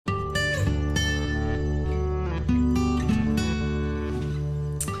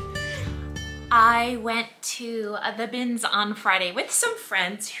I went to the bins on Friday with some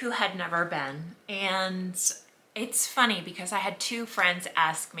friends who had never been, and it's funny because I had two friends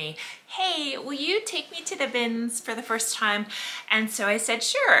ask me, hey, will you take me to the bins for the first time? And so I said,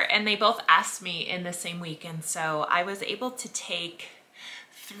 sure. And they both asked me in the same week. And so I was able to take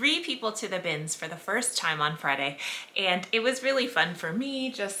 3 people to the bins for the first time on Friday. And it was really fun for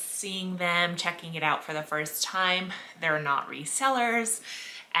me just seeing them, checking it out for the first time. They're not resellers,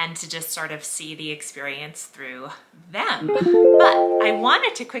 and to just sort of see the experience through them. But I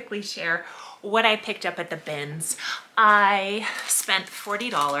wanted to quickly share what I picked up at the bins. I spent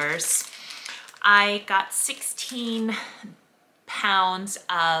 $40. I got 16 pounds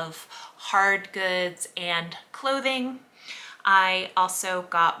of hard goods and clothing. I also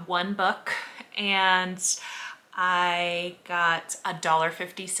got 1 book, and I got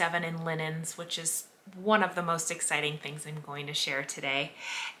 $1.57 in linens, which is one of the most exciting things I'm going to share today.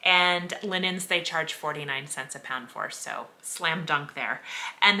 And linens they charge 49 cents a pound for, so slam dunk there.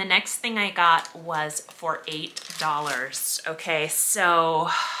 And the next thing I got was for $8. Okay, so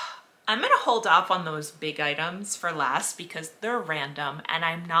I'm gonna hold off on those big items for last because they're random and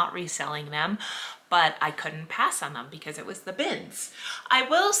I'm not reselling them, but I couldn't pass on them because it was the bins. I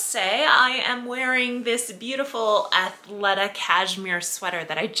will say I am wearing this beautiful Athleta cashmere sweater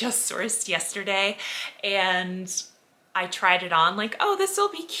that I just sourced yesterday, and I tried it on like, oh, this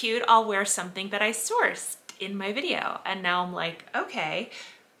will be cute. I'll wear something that I sourced in my video. And now I'm like, okay,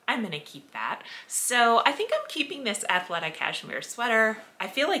 I'm gonna keep that. So I think I'm keeping this Athleta cashmere sweater. I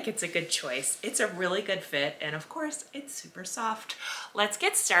feel like it's a good choice. It's a really good fit, and of course it's super soft. Let's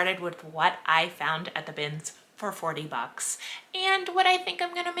get started with what I found at the bins for 40 bucks and what I think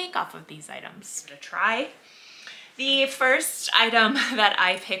I'm gonna make off of these items. To try. The first item that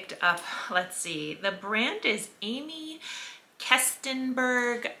I picked up, let's see, the brand is Amy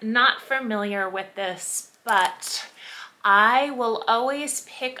Kestenberg. Not familiar with this, but I will always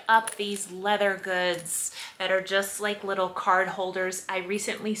pick up these leather goods that are just like little card holders. I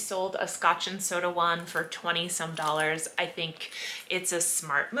recently sold a Scotch and soda one for 20 some dollars. I think it's a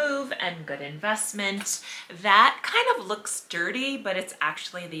smart move and good investment. That kind of looks dirty, but it's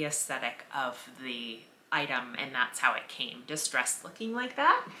actually the aesthetic of the item, and that's how it came, distressed looking like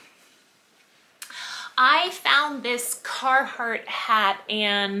that. I found this Carhartt hat,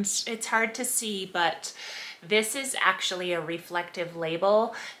 and it's hard to see, but this is actually a reflective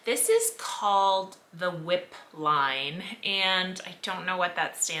label. This is called the WIP line, and I don't know what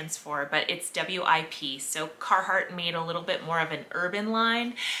that stands for, but it's WIP. So Carhartt made a little bit more of an urban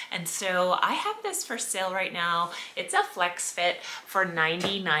line, and so I have this for sale right now. It's a flex fit for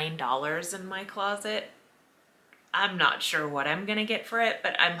 $99 in my closet. I'm not sure what I'm gonna get for it,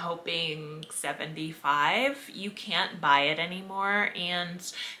 but I'm hoping 75. You can't buy it anymore, and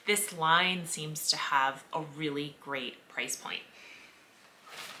this line seems to have a really great price point.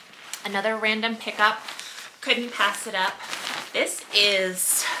 Another random pickup, couldn't pass it up. This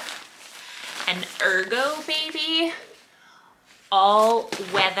is an Ergo Baby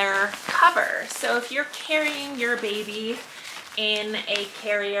all-weather cover. So if you're carrying your baby in a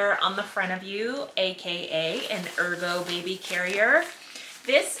carrier on the front of you, aka an Ergo Baby carrier,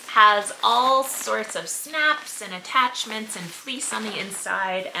 this has all sorts of snaps and attachments and fleece on the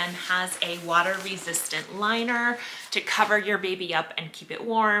inside, and has a water resistant liner to cover your baby up and keep it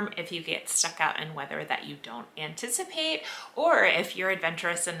warm if you get stuck out in weather that you don't anticipate, or if you're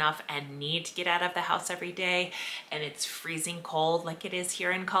adventurous enough and need to get out of the house every day and it's freezing cold like it is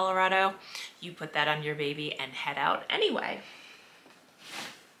here in Colorado, you put that on your baby and head out anyway.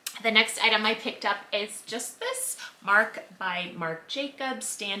 The next item I picked up is just this Mark by Marc Jacobs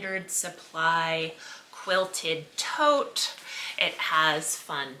Standard Supply quilted tote. It has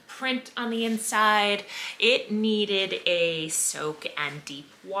fun print on the inside. It needed a soak and deep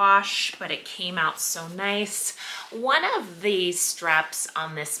wash, but it came out so nice. One of the straps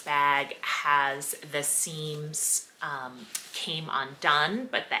on this bag has the seams came undone,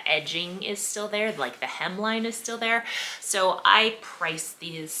 but the edging is still there, like the hemline is still there. So I priced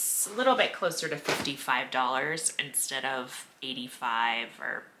these a little bit closer to $55 instead of $85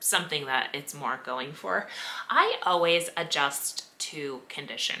 or something that it's more going for. I always adjust to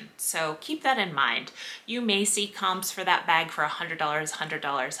condition, so keep that in mind. You may see comps for that bag for $100, $100,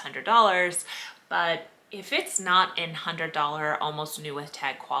 $100, but if it's not in $100 almost new with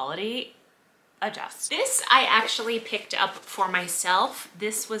tag quality, adjust. This I actually picked up for myself.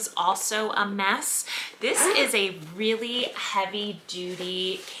 This was also a mess. This is a really heavy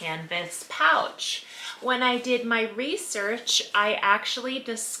duty canvas pouch. When I did my research, I actually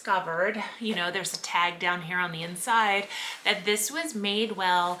discovered, you know, there's a tag down here on the inside, that this was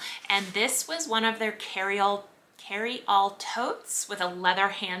Madewell, and this was one of their carry-all totes with a leather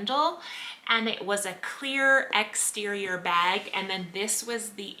handle, and it was a clear exterior bag, and then this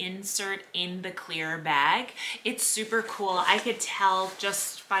was the insert in the clear bag. It's super cool. I could tell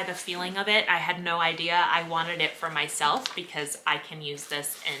just by the feeling of it. I had no idea I wanted it for myself because I can use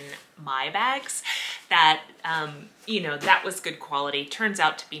this in my bags. That, you know, that was good quality. Turns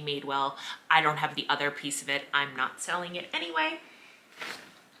out to be Madewell. I don't have the other piece of it. I'm not selling it anyway.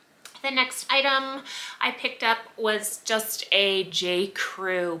 The next item I picked up was just a J.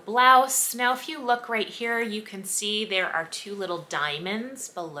 Crew blouse. Now, if you look right here, you can see there are two little diamonds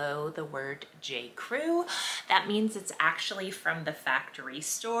below the word J. Crew. That means it's actually from the factory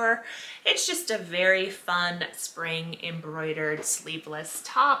store. It's just a very fun spring embroidered sleeveless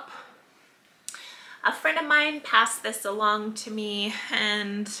top. A friend of mine passed this along to me,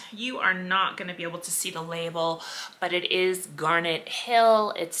 and you are not going to be able to see the label, but it is Garnet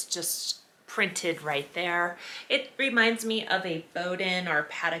Hill. It's just printed right there. It reminds me of a Bowden or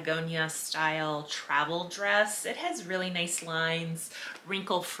Patagonia style travel dress. It has really nice lines,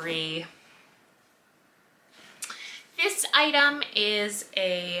 wrinkle-free. This item is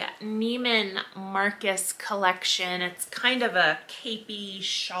a Neiman Marcus collection. It's kind of a capey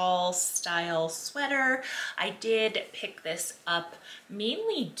shawl style sweater. I did pick this up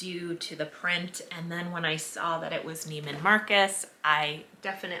mainly due to the print, and then when I saw that it was Neiman Marcus, I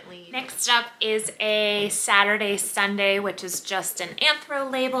definitely... Next up is a Saturday Sunday, which is just an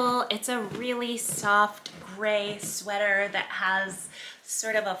Anthro label. It's a really soft gray sweater that has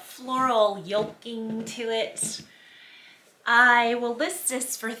sort of a floral yoking to it. I will list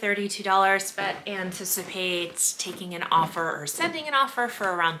this for $32, but anticipate taking an offer or sending an offer for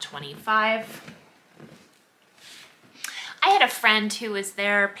around $25. I had a friend who was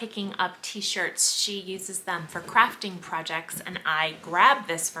there picking up t-shirts. She uses them for crafting projects, and I grabbed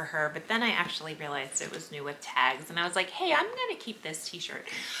this for her, but then I actually realized it was new with tags, and I was like, hey, I'm gonna keep this t-shirt.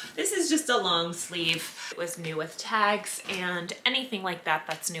 This is just a long sleeve. It was new with tags, and anything like that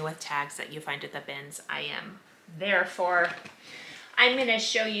that's new with tags that you find at the bins, I am therefore. I'm going to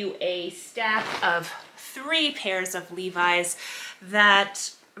show you a stack of 3 pairs of Levi's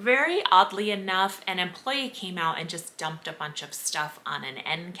that, very oddly enough, an employee came out and just dumped a bunch of stuff on an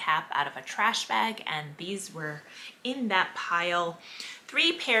end cap out of a trash bag, and these were in that pile.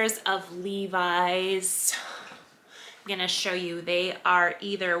 3 pairs of Levi's. I'm going to show you. They are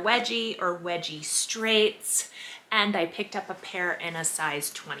either wedgie or wedgie straights, and I picked up a pair in a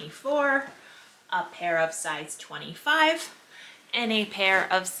size 24. A pair of size 25, and a pair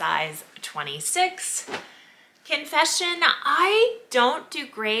of size 26. Confession, I don't do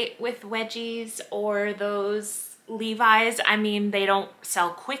great with wedgies or those Levi's. I mean, they don't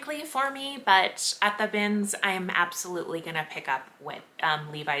sell quickly for me, but at the bins, I am absolutely gonna pick up with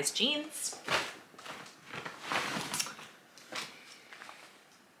Levi's jeans.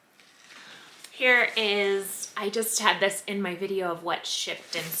 Here is, I just had this in my video of what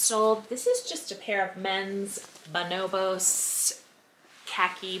shipped and sold. This is just a pair of men's Bonobos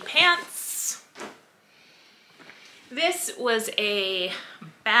khaki pants. This was a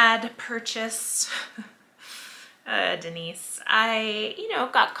bad purchase. Denise, I, you know,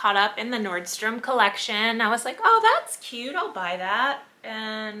 got caught up in the Nordstrom collection. I was like, oh, that's cute, I'll buy that.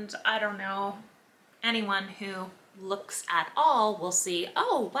 And I don't know, anyone who looks at all will see,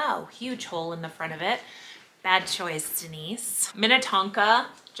 oh wow, huge hole in the front of it. Bad choice, Denise. Minnetonka,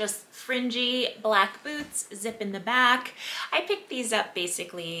 just fringy black boots, zip in the back. I picked these up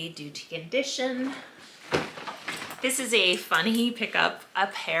basically due to condition. This is a funny pickup, a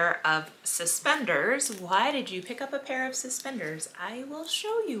pair of suspenders. Why did you pick up a pair of suspenders? I will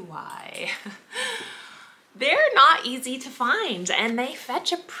show you why. They're not easy to find, and they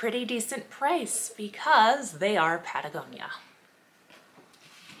fetch a pretty decent price because they are Patagonia.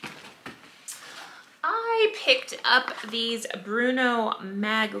 I picked up these Bruno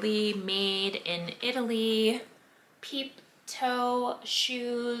Magli made in Italy peep toe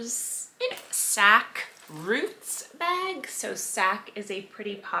shoes in Sac Roots bag. So Sac is a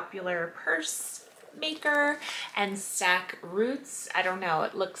pretty popular purse maker, and Sac Roots, I don't know,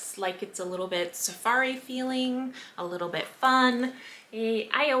 it looks like it's a little bit safari feeling, a little bit fun.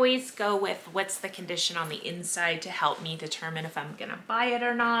 I always go with what's the condition on the inside to help me determine if I'm gonna buy it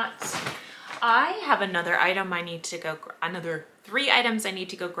or not. I have another item I need to go, another 3 items I need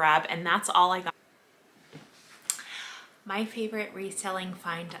to go grab, and that's all I got. My favorite reselling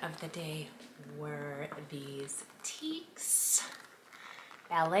find of the day were these teaks,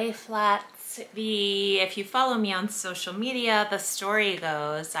 ballet flats. If you follow me on social media, the story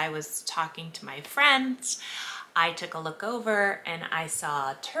goes, I was talking to my friends, I took a look over and I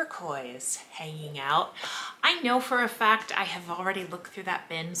saw turquoise hanging out. I know for a fact I have already looked through that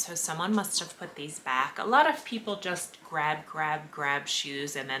bin, so someone must have put these back. A lot of people just grab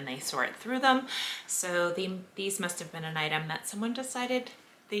shoes and then they sort through them. So these must have been an item that someone decided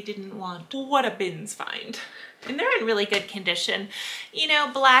they didn't want. What a bins find. And they're in really good condition. You know,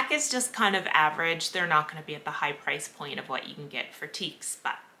 black is just kind of average. They're not going to be at the high price point of what you can get for teaks,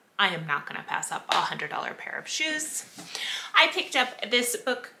 but I am not going to pass up a $100 pair of shoes. I picked up this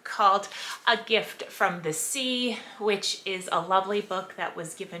book called A Gift from the Sea, which is a lovely book that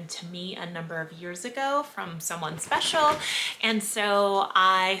was given to me a number of years ago from someone special. And so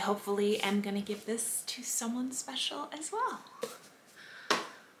I hopefully am going to give this to someone special as well.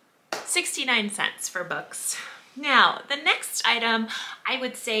 69 cents for books. Now, the next item I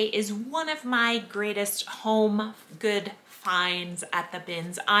would say is one of my greatest home good finds at the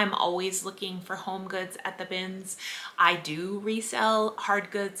bins. I'm always looking for home goods at the bins. I do resell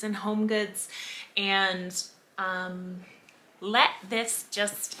hard goods and home goods, and let this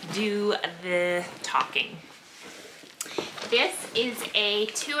just do the talking. This is a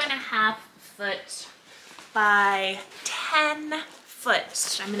 2.5 foot by 10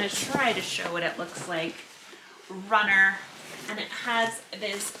 foot. I'm gonna try to show what it looks like. Runner, and it has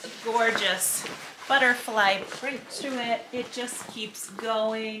this gorgeous butterfly print to it. It just keeps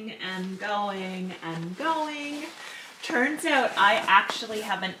going and going and going. Turns out I actually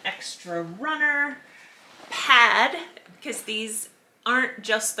have an extra runner pad, because these aren't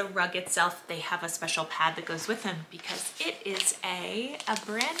just the rug itself, they have a special pad that goes with them, because it is a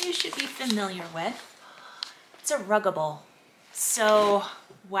brand you should be familiar with. It's a Ruggable. So,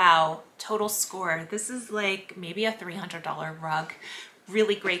 wow, total score. This is like maybe a $300 rug.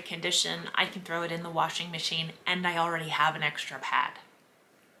 Really great condition. I can throw it in the washing machine, and I already have an extra pad.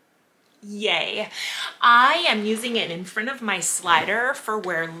 Yay. I am using it in front of my slider for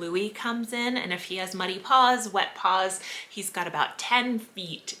where Louis comes in, and if he has muddy paws, wet paws, he's got about 10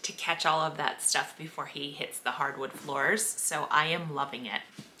 feet to catch all of that stuff before he hits the hardwood floors. So I am loving it.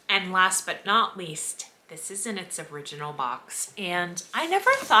 And last but not least, this is in its original box, and I never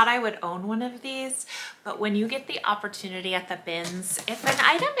thought I would own one of these, but when you get the opportunity at the bins, if an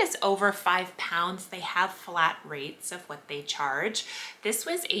item is over 5 pounds, they have flat rates of what they charge. This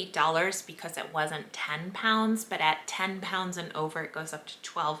was $8 because it wasn't 10 pounds, but at 10 pounds and over, it goes up to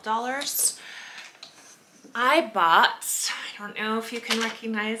 $12. I bought, I don't know if you can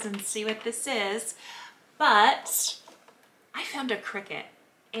recognize and see what this is, but I found a cricket.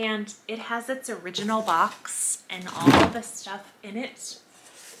 And it has its original box and all of the stuff in it.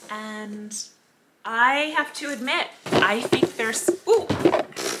 And I have to admit, I think there's, ooh,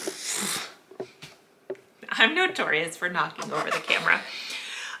 I'm notorious for knocking over the camera.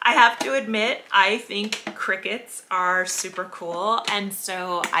 I have to admit, I think crickets are super cool, and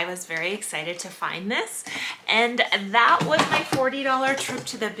so I was very excited to find this, and that was my $40 trip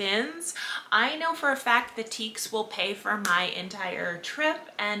to the bins. I know for a fact the teaks will pay for my entire trip,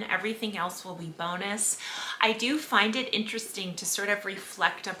 and everything else will be bonus. I do find it interesting to sort of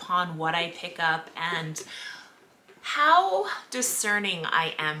reflect upon what I pick up and how discerning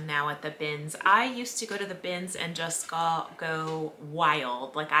I am now at the bins. I used to go to the bins and just go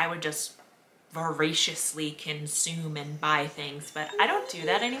wild. Like, I would just voraciously consume and buy things, but I don't do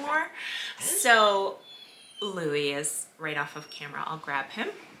that anymore. So Louis is right off of camera. I'll grab him.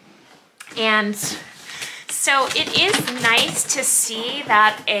 And so it is nice to see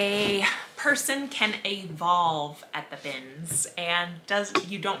that a person can evolve at the bins, and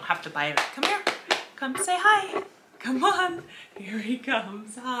you don't have to buy it. Come here, come say hi. Come on, here he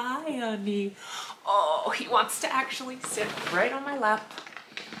comes. Hi, honey. Oh, he wants to actually sit right on my lap.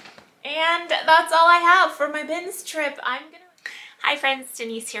 And that's all I have for my bins trip. Hi friends,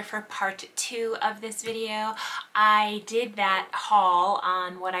 Denise here for part 2 of this video. I did that haul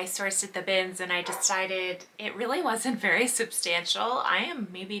on what I sourced at the bins, and I decided it really wasn't very substantial. I am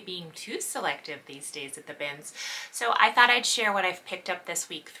maybe being too selective these days at the bins. So I thought I'd share what I've picked up this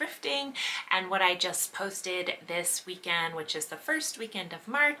week thrifting and what I just posted this weekend, which is the first weekend of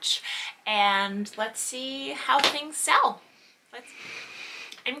March. And let's see how things sell.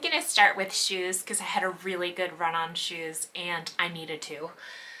 I'm gonna start with shoes because I had a really good run on shoes and I needed to.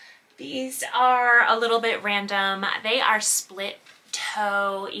 These are a little bit random. They are split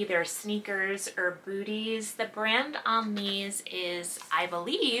toe, either sneakers or booties. The brand on these is, I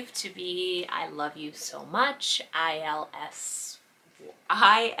believe, to be I Love You So Much, ILYSM.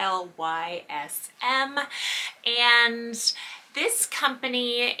 And this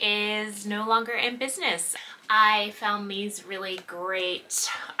company is no longer in business. I found these really great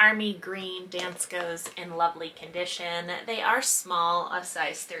army green Danskos in lovely condition. They are small, a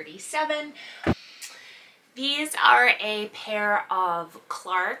size 37. These are a pair of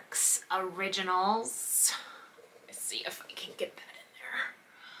Clark's Originals. Let's see if I can get that in there.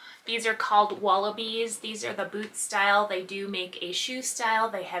 These are called Wallabies. These are the boot style. They do make a shoe style.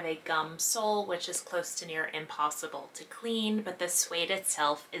 They have a gum sole, which is close to near impossible to clean, but the suede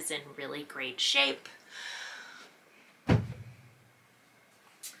itself is in really great shape.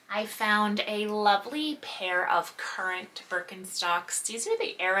 I found a lovely pair of current Birkenstocks. These are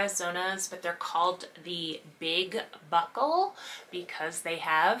the Arizonas, but they're called the Big Buckle because they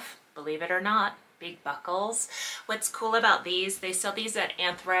have, believe it or not, big buckles. What's cool about these, they sell these at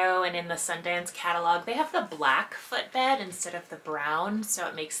Anthro and in the Sundance catalog. They have the black footbed instead of the brown, so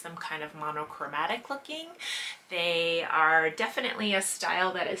it makes them kind of monochromatic looking. They are definitely a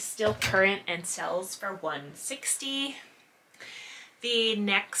style that is still current and sells for $160. The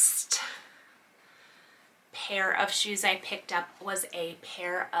next pair of shoes I picked up was a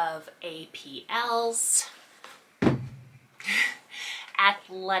pair of APLs.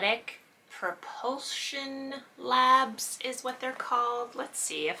 Athletic Propulsion Labs is what they're called. Let's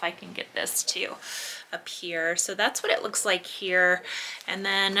see if I can get this to appear. So that's what it looks like here. And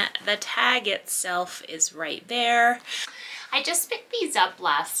then the tag itself is right there. I just picked these up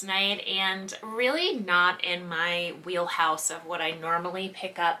last night and really not in my wheelhouse of what I normally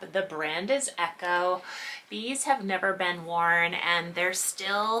pick up. The brand is Echo. These have never been worn and they're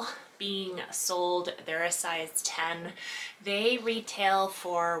still being sold. They're a size 10. They retail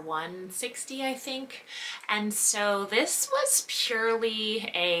for $160, I think. And so this was purely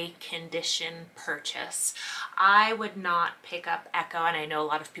a condition purchase. I would not pick up Echo, and I know a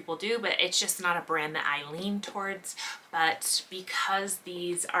lot of people do, but it's just not a brand that I lean towards. But because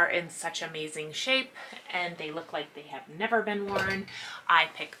these are in such amazing shape and they look like they have never been worn, I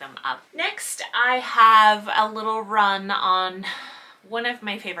pick them up. Next, I have a little run on one of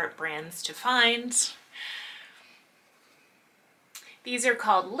my favorite brands to find. These are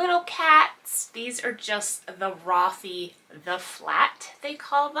called Little Cats. These are just the Rothy, the flat, they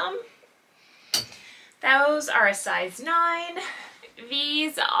call them. Those are a size 9.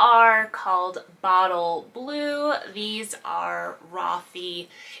 These are called Bottle Blue. These are Rothy,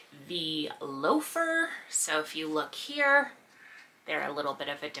 the loafer. So if you look here, they're a little bit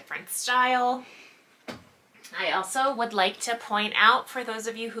of a different style. I also would like to point out, for those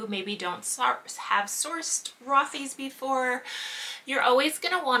of you who maybe don't have sourced Rothys before, you're always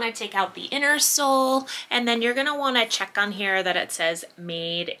going to want to take out the inner sole, and then you're going to want to check on here that it says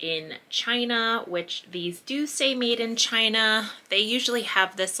made in China, which these do say made in China. They usually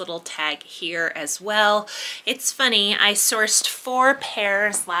have this little tag here as well. It's funny, I sourced 4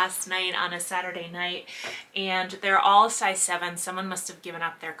 pairs last night on a Saturday night, and they're all size 7. Someone must have given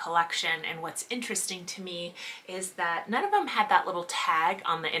up their collection, and what's interesting to me is that none of them had that little tag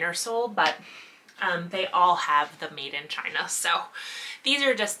on the inner sole, but they all have the made in China. So these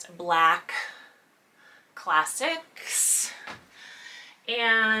are just black classics.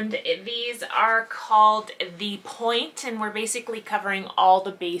 And these are called The Point, and we're basically covering all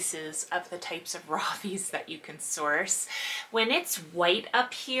the bases of the types of Rothys that you can source. When it's white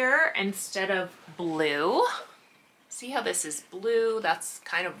up here instead of blue, see how this is blue? That's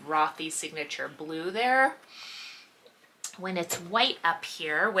kind of Rothy signature blue there. When it's white up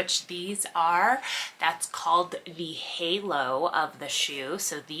here, which these are, that's called the halo of the shoe.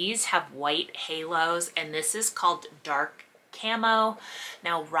 So these have white halos, and this is called dark camo.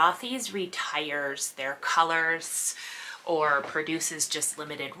 Now Rothy's retires their colors or produces just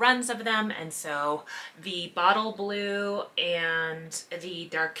limited runs of them, and so the bottle blue and the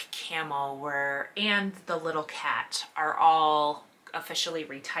dark camo and the little cat are all officially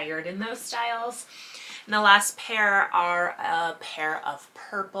retired in those styles. And the last pair are a pair of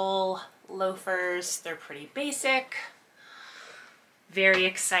purple loafers. They're pretty basic, very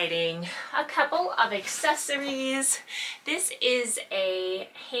exciting. A couple of accessories. This is a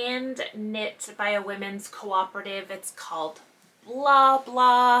hand knit by a women's cooperative. It's called Blah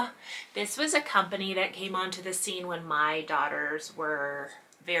Blah. This was a company that came onto the scene when my daughters were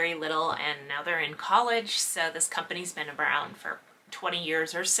very little, and now they're in college. So this company's been around for 20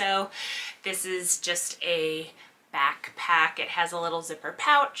 years or so. This is just a backpack. It has a little zipper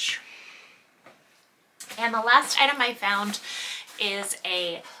pouch. And the last item I found is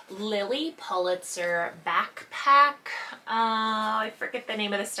a Lily Pulitzer backpack. I forget the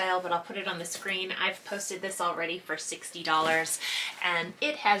name of the style, but I'll put it on the screen. I've posted this already for $60 and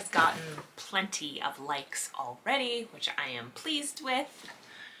it has gotten plenty of likes already, which I am pleased with.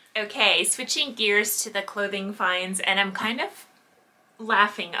 Okay, switching gears to the clothing finds, and I'm kind of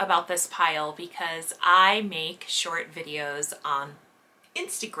laughing about this pile because I make short videos on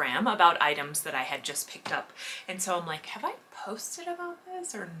Instagram about items that I had just picked up. And so I'm like, have I posted about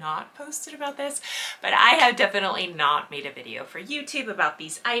this or not posted about this? But I have definitely not made a video for YouTube about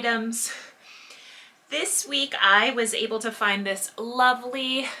these items. This week I was able to find this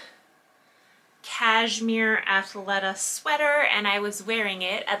lovely cashmere athleta sweater and I was wearing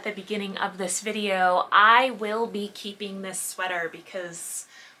it at the beginning of this video. I will be keeping this sweater because,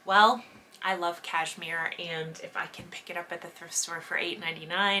 well, I love cashmere, and if I can pick it up at the thrift store for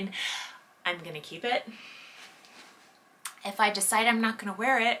 $8.99, I'm gonna keep it. If I decide I'm not gonna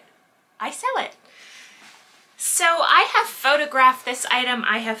wear it, I sell it. So I have photographed this item.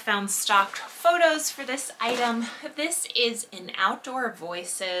 I have found stocked photos for this item. This is in Outdoor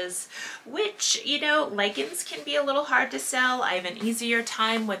Voices, which, you know, leggings can be a little hard to sell. I have an easier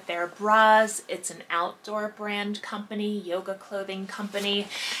time with their bras. It's an outdoor brand company, yoga clothing company.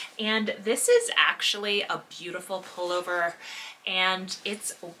 And this is actually a beautiful pullover, and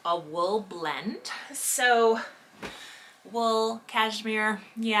it's a wool blend. So wool, cashmere,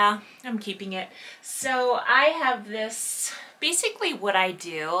 yeah, I'm keeping it. So I have this, basically what I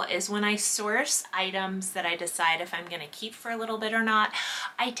do is when I source items that I decide if I'm gonna keep for a little bit or not,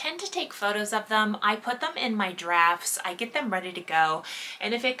 I tend to take photos of them. I put them in my drafts, I get them ready to go.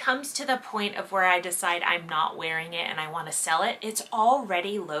 And if it comes to the point of where I decide I'm not wearing it and I wanna sell it, it's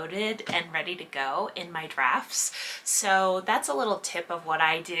already loaded and ready to go in my drafts. So that's a little tip of what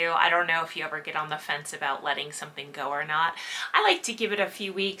I do. I don't know if you ever get on the fence about letting something go or not. I like to give it a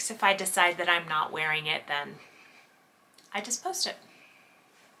few weeks. If I decide that I'm not wearing it, then I just post it.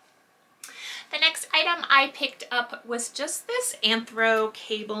 The next item I picked up was just this Anthro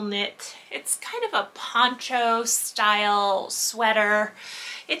cable knit. It's kind of a poncho style sweater.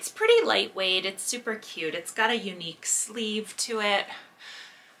 It's pretty lightweight. It's super cute. It's got a unique sleeve to it.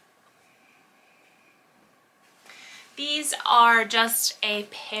 These are just a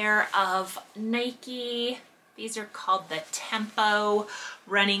pair of Nike, these are called the Tempo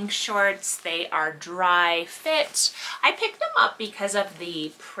running shorts. They are dry fit. I picked them up because of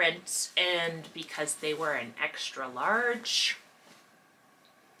the print and because they were an extra large.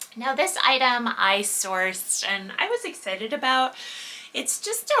 Now this item I sourced and I was excited about. It's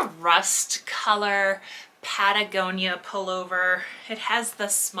just a rust color Patagonia pullover. It has the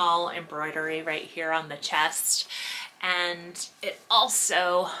small embroidery right here on the chest, and it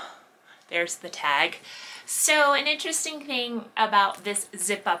also, there's the tag. So an interesting thing about this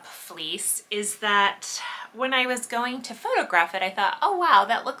zip-up fleece is that when I was going to photograph it, I thought, oh wow,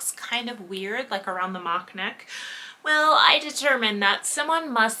 that looks kind of weird, like around the mock neck. Well, I determined that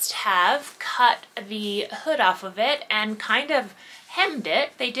someone must have cut the hood off of it and kind of hemmed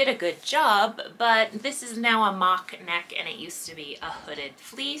it. They did a good job, but this is now a mock neck and it used to be a hooded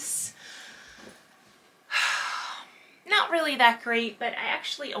fleece. Not really that great, but I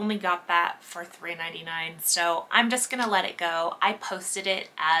actually only got that for $3.99, so I'm just gonna let it go. I posted it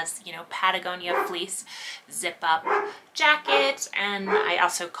as, you know, Patagonia fleece zip up jacket, and I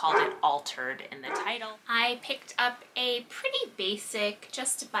also called it Altered in the title. I picked up a pretty basic,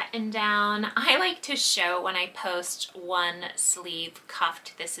 just button down. I like to show when I post one sleeve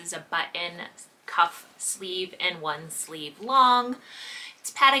cuffed. This is a button cuff sleeve and one sleeve long. It's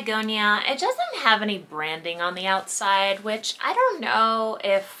Patagonia. It doesn't have any branding on the outside, which I don't know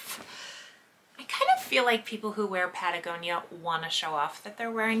if... I kind of feel like people who wear Patagonia want to show off that they're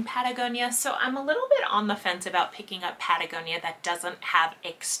wearing Patagonia, so I'm a little bit on the fence about picking up Patagonia that doesn't have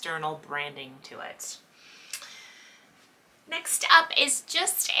external branding to it. Next up is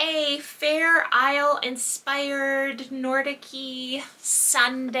just a Fair Isle inspired Nordic-y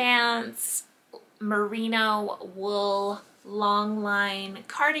Sundance merino wool long line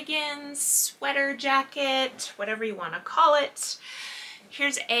cardigan, sweater jacket, whatever you want to call it.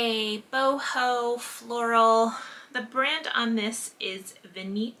 Here's a boho floral. The brand on this is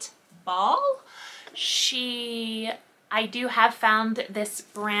Vinite Ball. I do have found this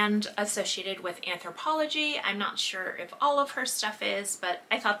brand associated with Anthropologie. I'm not sure if all of her stuff is, but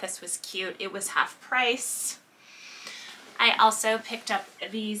I thought this was cute. It was half price. I also picked up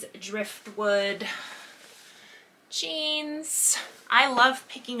these driftwood jeans. I love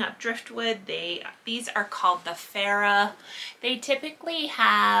picking up driftwood. These are called the Farah. They typically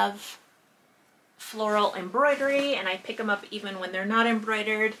have floral embroidery, and I pick them up even when they're not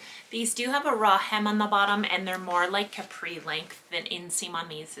embroidered. These do have a raw hem on the bottom, and they're more like capri length. The inseam on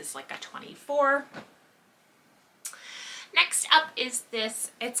these is like a 24. Next up is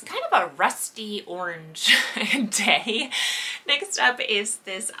this, it's kind of a rusty orange day. Next up is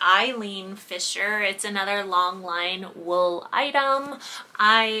this Eileen Fisher. It's another long line wool item.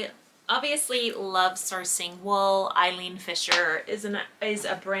 I obviously love sourcing wool. Eileen Fisher is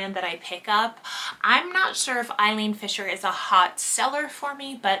a brand that I pick up. I'm not sure if Eileen Fisher is a hot seller for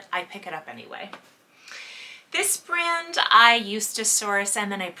me, but I pick it up anyway. This brand I used to source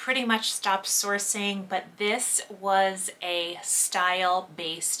and then I pretty much stopped sourcing, but this was a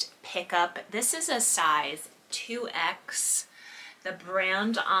style-based pickup. This is a size 2X. The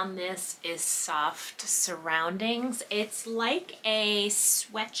brand on this is Soft Surroundings. It's like a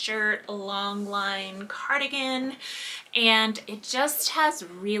sweatshirt, long line cardigan, and it just has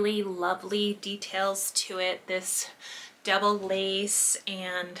really lovely details to it. This double lace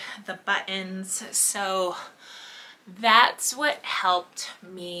and the buttons. So that's what helped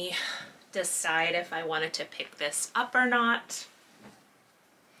me decide if I wanted to pick this up or not.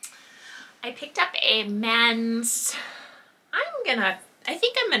 I picked up a men's, I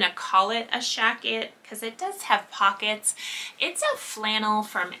think I'm gonna call it a shacket because it does have pockets. It's a flannel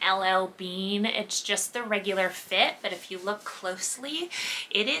from LL Bean. It's just the regular fit, but if you look closely,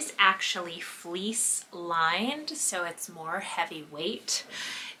 it is actually fleece lined, so it's more heavyweight.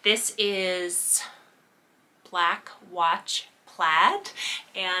 This is black watch plaid,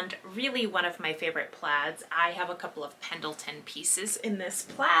 and really one of my favorite plaids. I have a couple of Pendleton pieces in this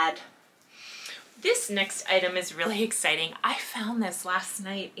plaid. This next item is really exciting. I found this last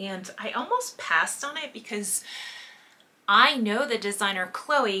night and I almost passed on it because I know the designer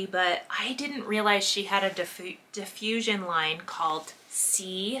Chloe, but I didn't realize she had a diffusion line called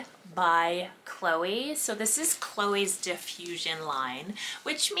C by Chloe. So this is Chloe's diffusion line,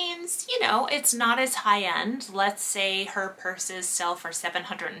 which means, you know, it's not as high end. Let's say her purses sell for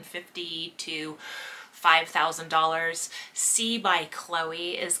 $750 to $5,000. C by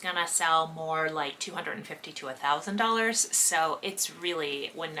Chloe is gonna sell more like $250 to $1,000. So it's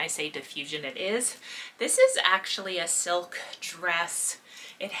really, when I say diffusion, it is. This is actually a silk dress.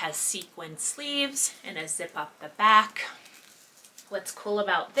 It has sequin sleeves and a zip up the back. What's cool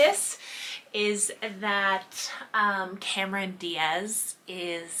about this is that Cameron Diaz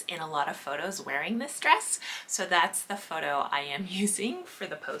is in a lot of photos wearing this dress. So that's the photo I am using for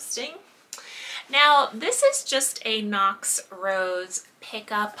the posting. Now, this is just a Knox Rose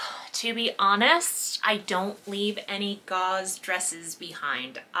pickup. To be honest, I don't leave any gauze dresses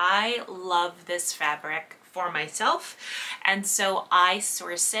behind. I love this fabric for myself, and so I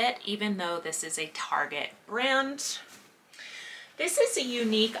source it, even though this is a Target brand. This is a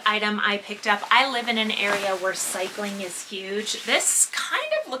unique item I picked up. I live in an area where cycling is huge. This kind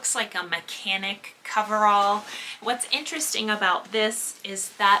of looks like a mechanic coverall. What's interesting about this is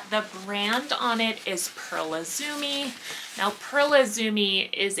that the brand on it is Pearl Izumi. Now, Pearl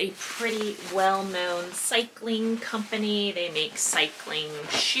Izumi is a pretty well-known cycling company. They make cycling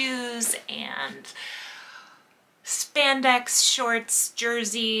shoes and spandex shorts,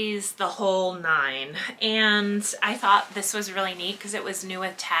 jerseys, the whole nine. And I thought this was really neat because it was new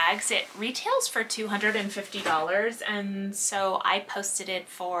with tags. It retails for $250, and so I posted it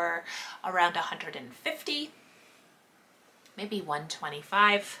for around $150, maybe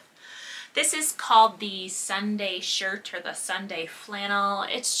 $125. This is called the Sunday shirt or the Sunday flannel.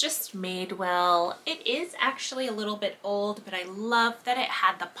 It's just made well. It is actually a little bit old, but I love that it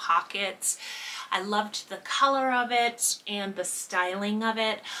had the pockets. I loved the color of it and the styling of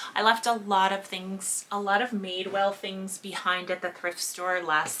it. I left a lot of things, a lot of Madewell things behind at the thrift store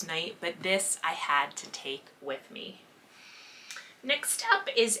last night, but this I had to take with me. Next up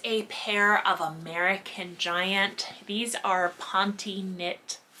is a pair of American Giant. These are Ponte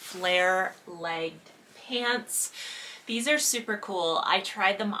knit flare-legged pants. These are super cool. I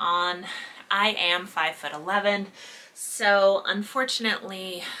tried them on. I am 5'11", so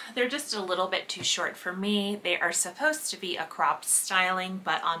unfortunately they're just a little bit too short for me. They are supposed to be a cropped styling,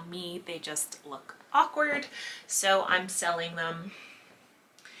 but on me they just look awkward, so I'm selling them.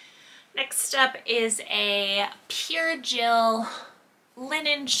 Next up is a Pure Jill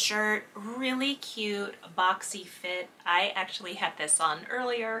linen shirt, really cute, boxy fit. I actually had this on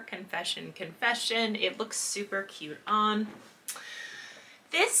earlier, confession. It looks super cute on.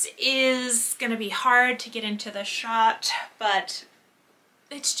 This is gonna be hard to get into the shot, but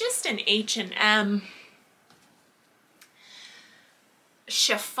it's just an H&M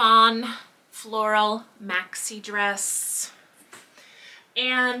chiffon floral maxi dress.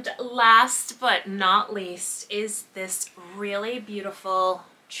 And last but not least is this really beautiful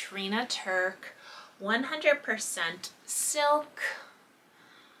Trina Turk 100% silk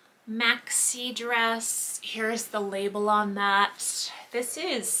maxi dress. Here's the label on that. This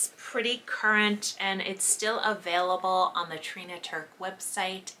is pretty current and it's still available on the Trina Turk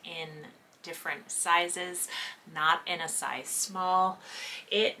website in different sizes, not in a size small.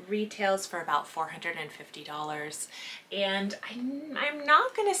 It retails for about $450, and I'm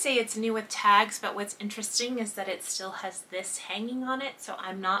not gonna say it's new with tags, but what's interesting is that it still has this hanging on it, so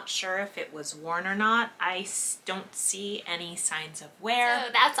I'm not sure if it was worn or not. I don't see any signs of wear.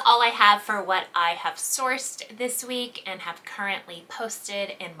 So that's all I have for what I have sourced this week and have currently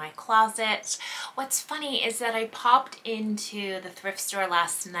posted in my closet. What's funny is that I popped into the thrift store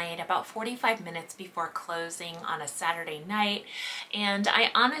last night about 45 minutes before closing on a Saturday night, and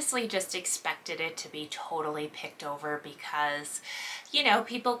I honestly just expected it to be totally picked over because, you know,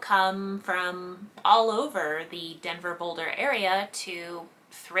 people come from all over the Denver Boulder area to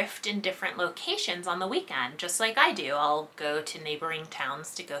thrift in different locations on the weekend, just like I do. I'll go to neighboring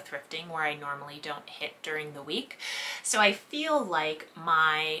towns to go thrifting where I normally don't hit during the week. So I feel like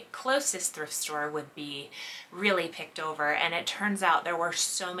my closest thrift store would be really picked over, and it turns out there were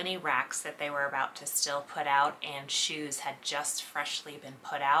so many racks that they were about to still put out, and shoes had just freshly been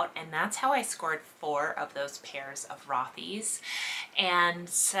put out, and that's how I scored 4 of those pairs of Rothy's. And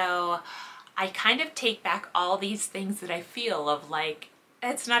so I kind of take back all these things that I feel of like,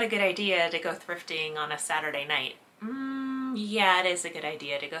 it's not a good idea to go thrifting on a Saturday night. Yeah, it is a good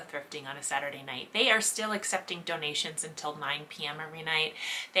idea to go thrifting on a Saturday night. They are still accepting donations until 9 p.m. every night.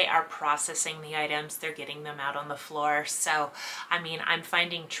 They are processing the items. They're getting them out on the floor. So, I mean, I'm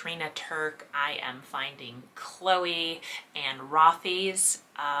finding Trina Turk. I am finding Chloe and Rothy's.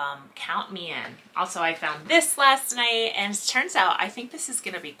 Count me in. Also, I found this last night, and it turns out I think this is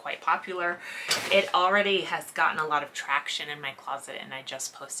going to be quite popular. It already has gotten a lot of traction in my closet, and I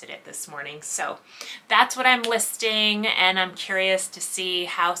just posted it this morning. So that's what I'm listing, and I'm curious to see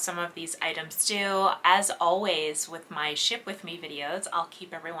how some of these items do. As always with my Ship With Me videos, I'll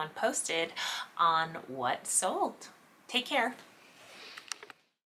keep everyone posted on what sold. Take care.